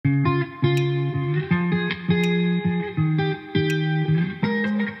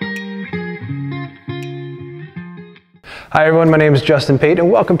Hi everyone, my name is Justin Pate and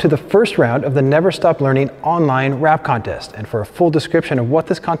welcome to the first round of the Never Stop Learning online wrap contest. And for a full description of what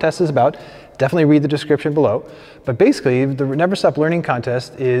this contest is about, definitely read the description below. But basically, the Never Stop Learning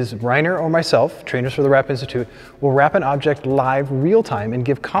contest is Reiner or myself, trainers for the Wrap Institute, will wrap an object live real time and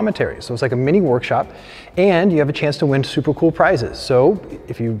give commentary. So it's like a mini workshop and you have a chance to win super cool prizes. So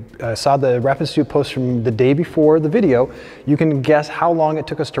if you saw the Wrap Institute post from the day before the video, you can guess how long it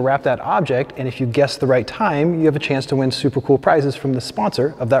took us to wrap that object. And if you guess the right time, you have a chance to win super cool prizes from the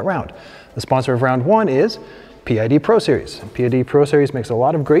sponsor of that round. The sponsor of round one is PID Pro Series. PID Pro Series makes a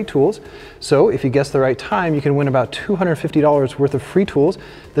lot of great tools. So if you guess the right time, you can win about $250 worth of free tools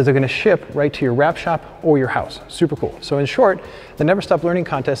that they're going to ship right to your wrap shop or your house. Super cool. So in short, the Never Stop Learning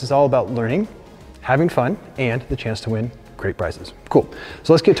contest is all about learning, having fun, and the chance to win great prizes. Cool.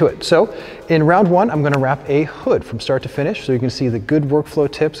 So let's get to it. So in round one, I'm going to wrap a hood from start to finish. So you can see the good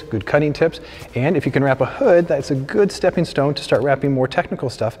workflow tips, good cutting tips. And if you can wrap a hood, that's a good stepping stone to start wrapping more technical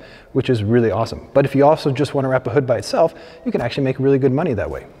stuff, which is really awesome. But if you also just want to wrap a hood by itself, you can actually make really good money that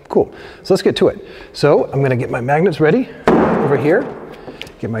way. Cool. So let's get to it. So I'm going to get my magnets ready over here,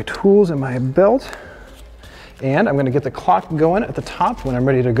 get my tools in my belt, and I'm going to get the clock going at the top when I'm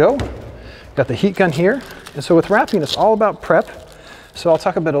ready to go. Got the heat gun here. And so with wrapping, it's all about prep. So I'll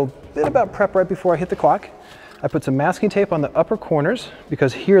talk a bit about prep right before I hit the clock. I put some masking tape on the upper corners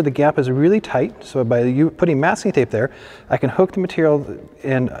because here the gap is really tight. So by putting masking tape there, I can hook the material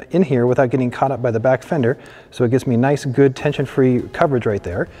in here without getting caught up by the back fender. So it gives me nice, good tension-free coverage right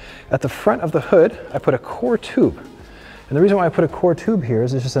there. At the front of the hood, I put a core tube. And the reason why I put a core tube here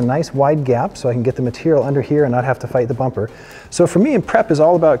is it's just a nice wide gap so I can get the material under here and not have to fight the bumper. So for me, prep is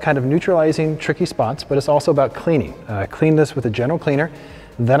all about kind of neutralizing tricky spots, but it's also about cleaning. Clean this with a general cleaner,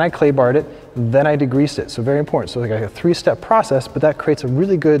 then I clay barred it, then I degreased it. So very important. So like a three-step process, but that creates a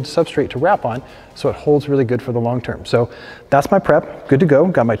really good substrate to wrap on, so it holds really good for the long term. So that's my prep, good to go.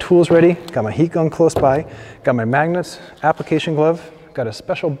 Got my tools ready, got my heat gun close by, got my magnets, application glove, got a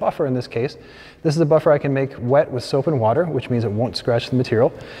special buffer in this case. This is a buffer I can make wet with soap and water, which means it won't scratch the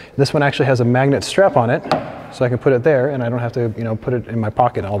material. This one actually has a magnet strap on it, so I can put it there and I don't have to, put it in my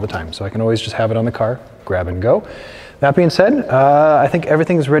pocket all the time. So I can always just have it on the car, grab and go. That being said, I think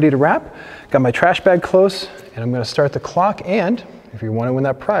everything is ready to wrap. Got my trash bag close, and I'm gonna start the clock, and if you wanna win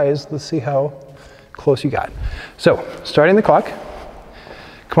that prize, let's see how close you got. So, starting the clock,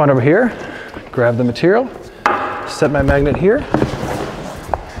 come on over here, grab the material, set my magnet here,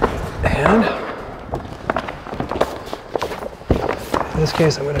 and in this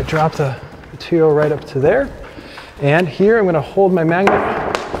case, I'm going to drop the material right up to there. And here, I'm going to hold my magnet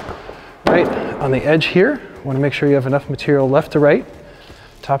right on the edge here. I want to make sure you have enough material left to right,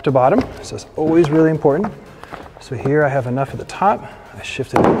 top to bottom. So it's always really important. So here I have enough at the top. I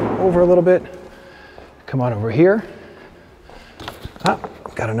shift it over a little bit. Come on over here.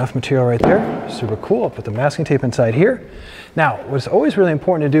 Got enough material right there. Super cool. I'll put the masking tape inside here. Now, what's always really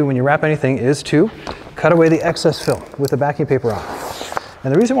important to do when you wrap anything is to cut away the excess film with the backing paper on.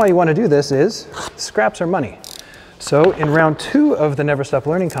 And the reason why you want to do this is scraps are money. So in round two of the Never Stop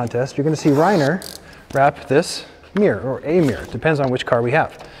Learning contest, you're going to see Reiner wrap this mirror, or a mirror, depends on which car we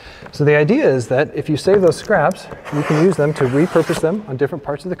have. So the idea is that if you save those scraps, you can use them to repurpose them on different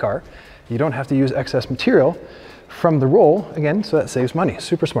parts of the car. You don't have to use excess material from the roll, again, so that saves money.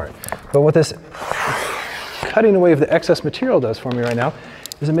 Super smart. But what this cutting away of the excess material does for me right now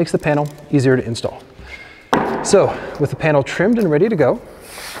is it makes the panel easier to install. So with the panel trimmed and ready to go,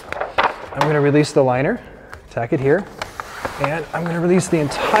 I'm going to release the liner, tack it here, and I'm going to release the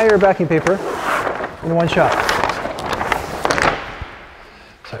entire backing paper in one shot.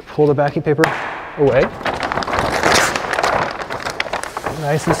 So I pull the backing paper away,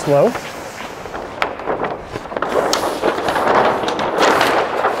 nice and slow.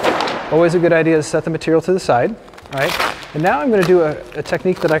 Always a good idea to set the material to the side, all right? And now I'm going to do a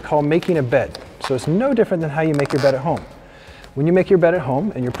technique that I call making a bed. So it's no different than how you make your bed at home. When you make your bed at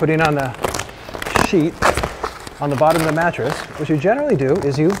home and you're putting on the sheet on the bottom of the mattress, what you generally do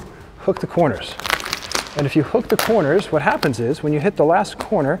is you hook the corners. And if you hook the corners, what happens is when you hit the last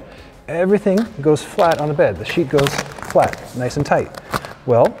corner, everything goes flat on the bed. The sheet goes flat, nice and tight.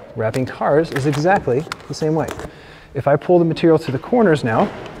 Well, wrapping cars is exactly the same way. If I pull the material to the corners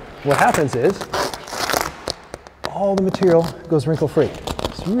now, what happens is all the material goes wrinkle-free.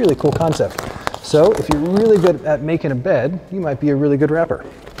 It's a really cool concept. So if you're really good at making a bed, you might be a really good wrapper.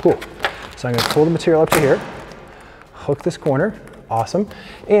 Cool. So I'm going to pull the material up to here, hook this corner, awesome.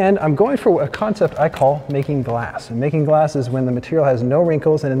 And I'm going for a concept I call making glass. And making glass is when the material has no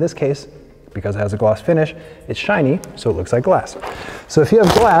wrinkles, and in this case, because it has a gloss finish, it's shiny, so it looks like glass. So if you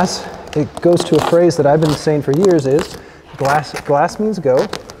have glass, it goes to a phrase that I've been saying for years is, Glass means go,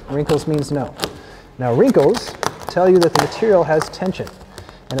 wrinkles means no. Now wrinkles tell you that the material has tension.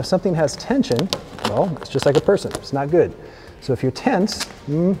 And if something has tension, well, it's just like a person, it's not good. So if you're tense,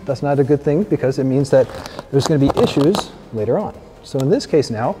 that's not a good thing because it means that there's going to be issues later on. So in this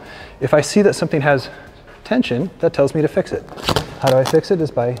case now, if I see that something has tension, that tells me to fix it. How do I fix it? Is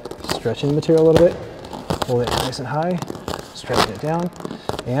by stretching the material a little bit, hold it nice and high, stretching it down,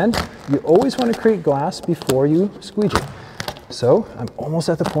 and you always want to create glass before you squeegee. So I'm almost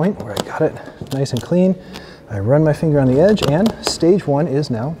at the point where I got it nice and clean. I run my finger on the edge and stage 1 is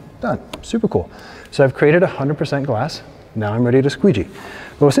now done. Super cool. So I've created 100% glass. Now I'm ready to squeegee.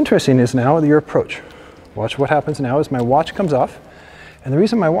 But what's interesting is now your approach. Watch what happens now is my watch comes off. And the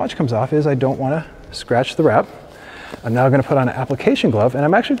reason my watch comes off is I don't want to scratch the wrap. I'm now going to put on an application glove and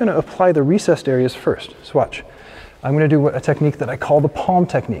I'm actually going to apply the recessed areas first. So watch. I'm going to do a technique that I call the palm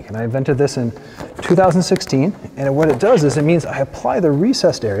technique. And I invented this in 2016. And what it does is it means I apply the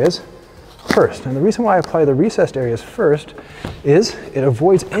recessed areas first. And the reason why I apply the recessed areas first is it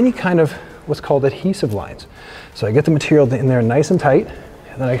avoids any kind of what's called adhesive lines. So I get the material in there nice and tight,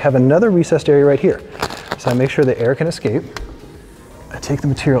 and then I have another recessed area right here. So I make sure the air can escape. I take the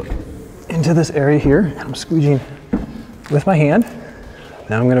material into this area here, and I'm squeegeeing with my hand.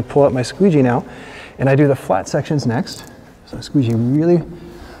 Now I'm going to pull out my squeegee now, and I do the flat sections next. So I squeegee really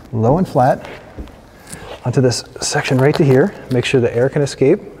low and flat onto this section right to here. Make sure the air can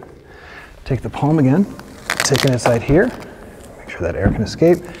escape. Take the palm again, take it inside here, make sure that air can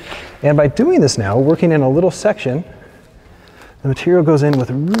escape. And by doing this now, working in a little section, the material goes in with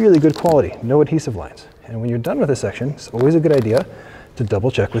really good quality, no adhesive lines. And when you're done with this section, it's always a good idea to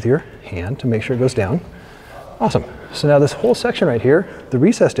double check with your hand to make sure it goes down. Awesome. So now this whole section right here, the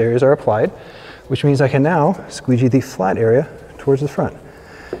recessed areas are applied, which means I can now squeegee the flat area towards the front.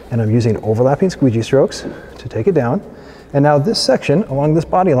 And I'm using overlapping squeegee strokes to take it down. And now this section along this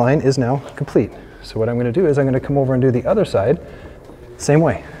body line is now complete. So what I'm going to do is I'm going to come over and do the other side same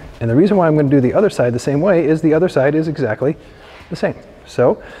way. And the reason why I'm going to do the other side the same way is the other side is exactly the same.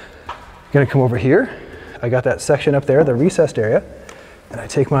 So I'm going to come over here. I got that section up there, the recessed area, and I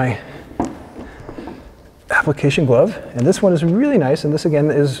take my application glove. And this one is really nice. And this again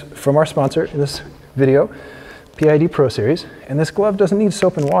is from our sponsor in this video, PID Pro Series. And this glove doesn't need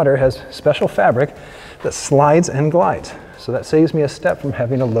soap and water. It has special fabric that slides and glides. So that saves me a step from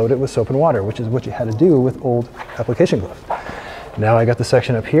having to load it with soap and water, which is what you had to do with old application gloves. Now I got the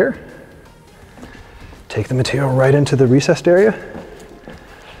section up here. Take the material right into the recessed area.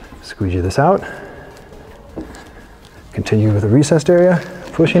 Squeegee this out. Continue with the recessed area,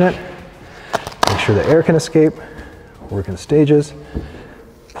 pushing it. Make sure the air can escape. Work in stages.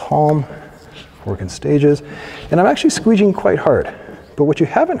 Palm, work in stages. And I'm actually squeegeeing quite hard. But what you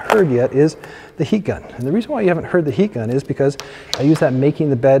haven't heard yet is the heat gun. And the reason why you haven't heard the heat gun is because I use that making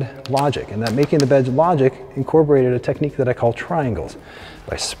the bed logic. And that making the bed logic incorporated a technique that I call triangles.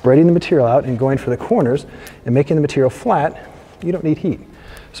 By spreading the material out and going for the corners and making the material flat, you don't need heat.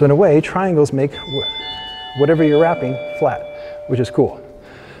 So in a way, triangles make whatever you're wrapping flat, which is cool.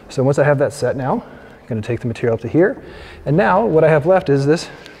 So once I have that set now, I'm going to take the material up to here. And now what I have left is this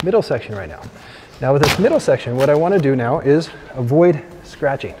middle section right now. Now with this middle section, what I want to do now is avoid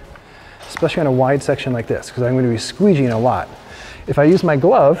scratching, especially on a wide section like this, because I'm going to be squeegeeing a lot. If I use my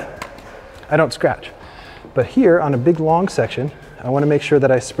glove, I don't scratch. But here on a big long section, I want to make sure that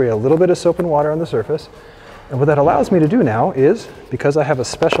I spray a little bit of soap and water on the surface. And what that allows me to do now is, because I have a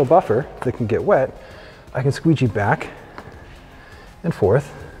special buffer that can get wet, I can squeegee back and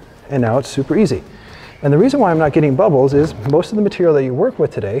forth, and now it's super easy. And the reason why I'm not getting bubbles is most of the material that you work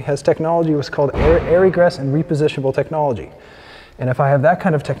with today has technology what's called air egress and repositionable technology. And if I have that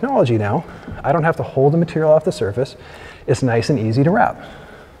kind of technology now, I don't have to hold the material off the surface. It's nice and easy to wrap.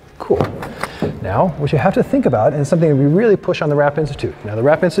 Cool. Now, what you have to think about, and something we really push on the Wrap Institute. Now, the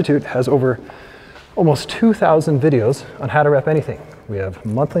Wrap Institute has over almost 2,000 videos on how to wrap anything. We have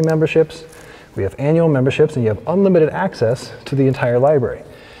monthly memberships, we have annual memberships, and you have unlimited access to the entire library.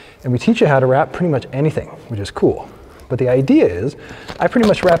 And we teach you how to wrap pretty much anything, which is cool. But the idea is, I pretty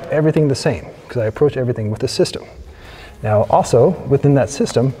much wrap everything the same, because I approach everything with a system. Now, also, within that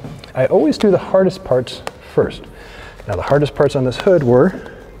system, I always do the hardest parts first. Now, the hardest parts on this hood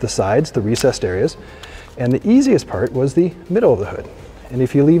were the sides, the recessed areas, and the easiest part was the middle of the hood. And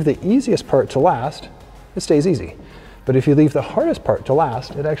if you leave the easiest part to last, it stays easy. But if you leave the hardest part to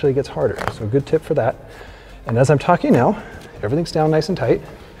last, it actually gets harder. So good tip for that. And as I'm talking now, everything's down nice and tight.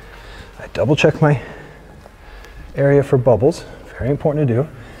 I double check my area for bubbles, very important to do.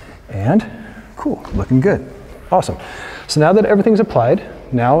 And cool, looking good. Awesome. So now that everything's applied,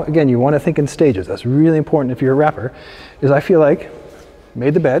 now again, you want to think in stages. That's really important if you're a wrapper, is I feel like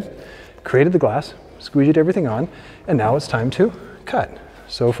made the bed, created the glass, squeegeed everything on, and now it's time to cut.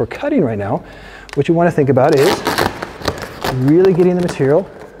 So for cutting right now, what you want to think about is really getting the material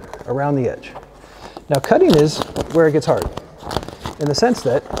around the edge. Now cutting is where it gets hard, in the sense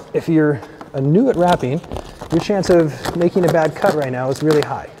that if you're new at wrapping, your chance of making a bad cut right now is really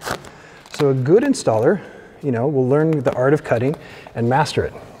high. So a good installer, will learn the art of cutting and master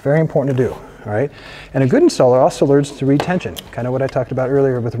it. Very important to do, all right? And a good installer also learns to read tension, kind of what I talked about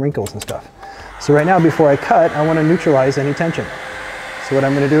earlier with wrinkles and stuff. So right now, before I cut, I want to neutralize any tension. So what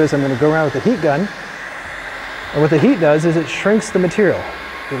I'm going to do is I'm going to go around with the heat gun, and what the heat does is it shrinks the material.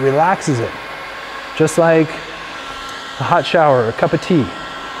 It relaxes it, just like a hot shower, a cup of tea,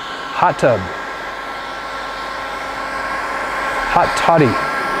 hot tub, hot toddy.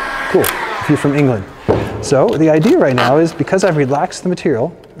 Cool, if you're from England. So the idea right now is because I've relaxed the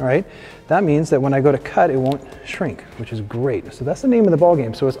material, all right, that means that when I go to cut, it won't shrink, which is great. So that's the name of the ball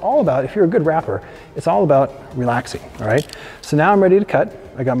game. So it's all about, if you're a good wrapper, it's all about relaxing, all right? So now I'm ready to cut.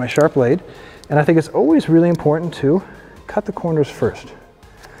 I got my sharp blade, and I think it's always really important to cut the corners first.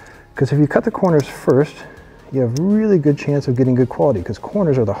 Because if you cut the corners first, you have really good chance of getting good quality, because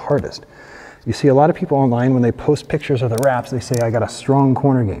corners are the hardest. You see a lot of people online, when they post pictures of the wraps, they say, I got a strong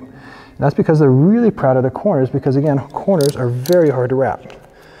corner game. And that's because they're really proud of their corners, because again, corners are very hard to wrap.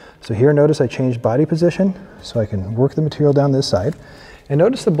 So here, notice I changed body position so I can work the material down this side. And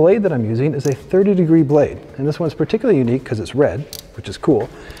notice the blade that I'm using is a 30-degree blade. And this one's particularly unique because it's red, which is cool.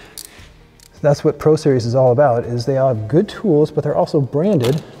 That's what Pro Series is all about, is they all have good tools, but they're also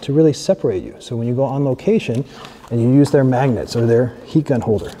branded to really separate you. So when you go on location and you use their magnets or their heat gun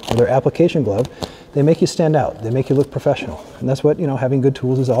holder or their application glove, they make you stand out. They make you look professional. And that's what, having good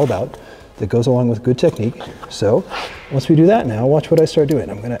tools is all about. That goes along with good technique. So once we do that now, watch what I start doing.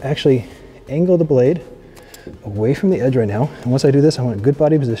 I'm going to actually angle the blade away from the edge right now. And once I do this, I want a good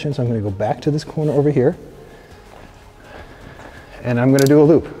body position. So I'm going to go back to this corner over here. And I'm going to do a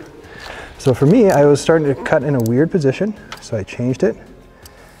loop. So for me, I was starting to cut in a weird position. So I changed it.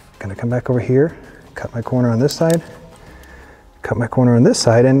 I'm going to come back over here, cut my corner on this side, cut my corner on this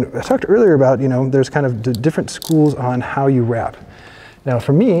side. And I talked earlier about, there's kind of different schools on how you wrap. Now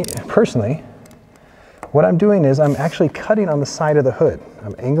for me, personally, what I'm doing is I'm actually cutting on the side of the hood.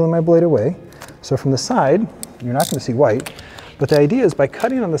 I'm angling my blade away. So from the side, you're not going to see white, but the idea is by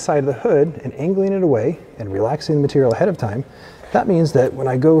cutting on the side of the hood and angling it away and relaxing the material ahead of time, that means that when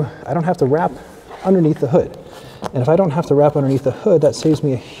I go, I don't have to wrap underneath the hood. And if I don't have to wrap underneath the hood, that saves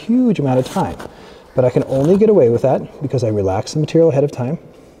me a huge amount of time. But I can only get away with that because I relaxed the material ahead of time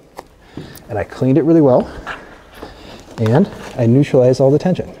and I cleaned it really well. And I neutralize all the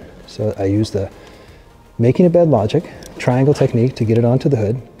tension. So I use the making a bed logic, triangle technique to get it onto the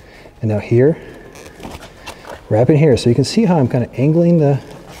hood. And now here, wrapping here. So you can see how I'm kind of angling the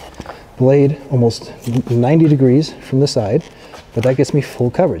blade almost 90 degrees from the side, but that gets me full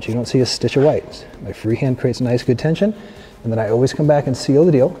coverage. You don't see a stitch of white. My freehand creates nice, good tension. And then I always come back and seal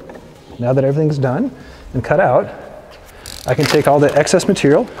the deal. Now that everything's done and cut out, I can take all the excess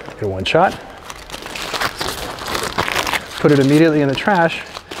material, get one shot, put it immediately in the trash.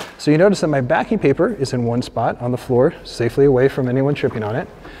 So you notice that my backing paper is in one spot on the floor, safely away from anyone tripping on it.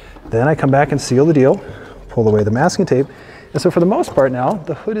 Then I come back and seal the deal, pull away the masking tape. And so for the most part now,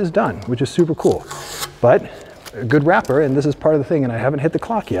 the hood is done, which is super cool. But a good wrapper, and this is part of the thing, and I haven't hit the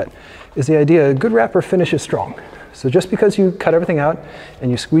clock yet, is the idea a good wrapper finishes strong. So just because you cut everything out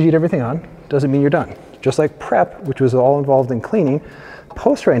and you squeegeed everything on, doesn't mean you're done. Just like prep, which was all involved in cleaning,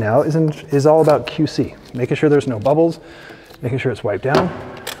 post right now is all about QC, making sure there's no bubbles, making sure it's wiped down.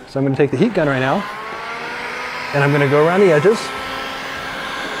 So I'm going to take the heat gun right now, and I'm going to go around the edges,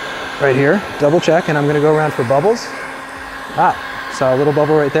 right here, double check, and I'm going to go around for bubbles. Saw a little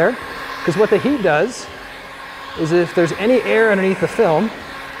bubble right there. Because what the heat does is if there's any air underneath the film,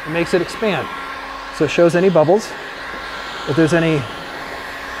 it makes it expand. So it shows any bubbles. If there's any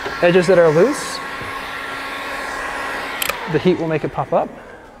edges that are loose, the heat will make it pop up.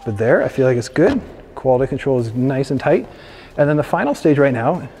 But there, I feel like it's good. Quality control is nice and tight. And then the final stage right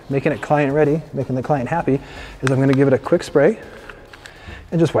now, making it client ready, making the client happy, is I'm going to give it a quick spray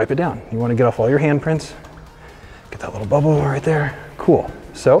and just wipe it down. You want to get off all your handprints. Get that little bubble right there. Cool.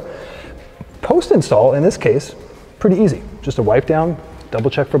 So post install in this case, pretty easy. Just a wipe down, double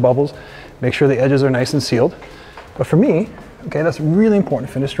check for bubbles, make sure the edges are nice and sealed. But for me, okay, that's really important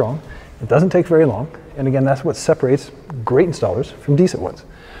to finish strong. It doesn't take very long. And again, that's what separates great installers from decent ones.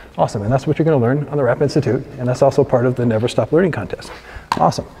 Awesome, and that's what you're going to learn on the Wrap Institute, and that's also part of the Never Stop Learning contest.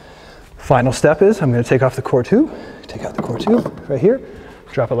 Awesome. Final step is I'm going to take off the core tube, take out the core tube right here,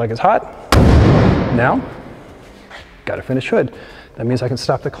 drop it like it's hot. Now, got to finish hood. That means I can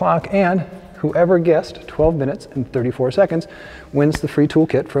stop the clock, and whoever guessed 12 minutes and 34 seconds wins the free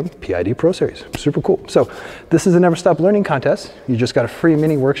toolkit from PID Pro Series. Super cool. So this is a Never Stop Learning contest. You just got a free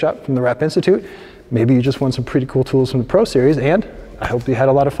mini workshop from the Wrap Institute. Maybe you just won some pretty cool tools from the Pro Series, and I hope you had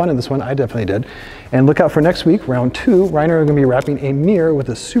a lot of fun in this one. I definitely did. And look out for next week, round 2. Reiner are going to be wrapping a mirror with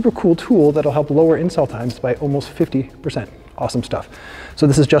a super cool tool that'll help lower install times by almost 50%. Awesome stuff. So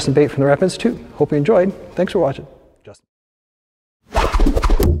this is Justin Bate from the Wrap Institute. Hope you enjoyed. Thanks for watching.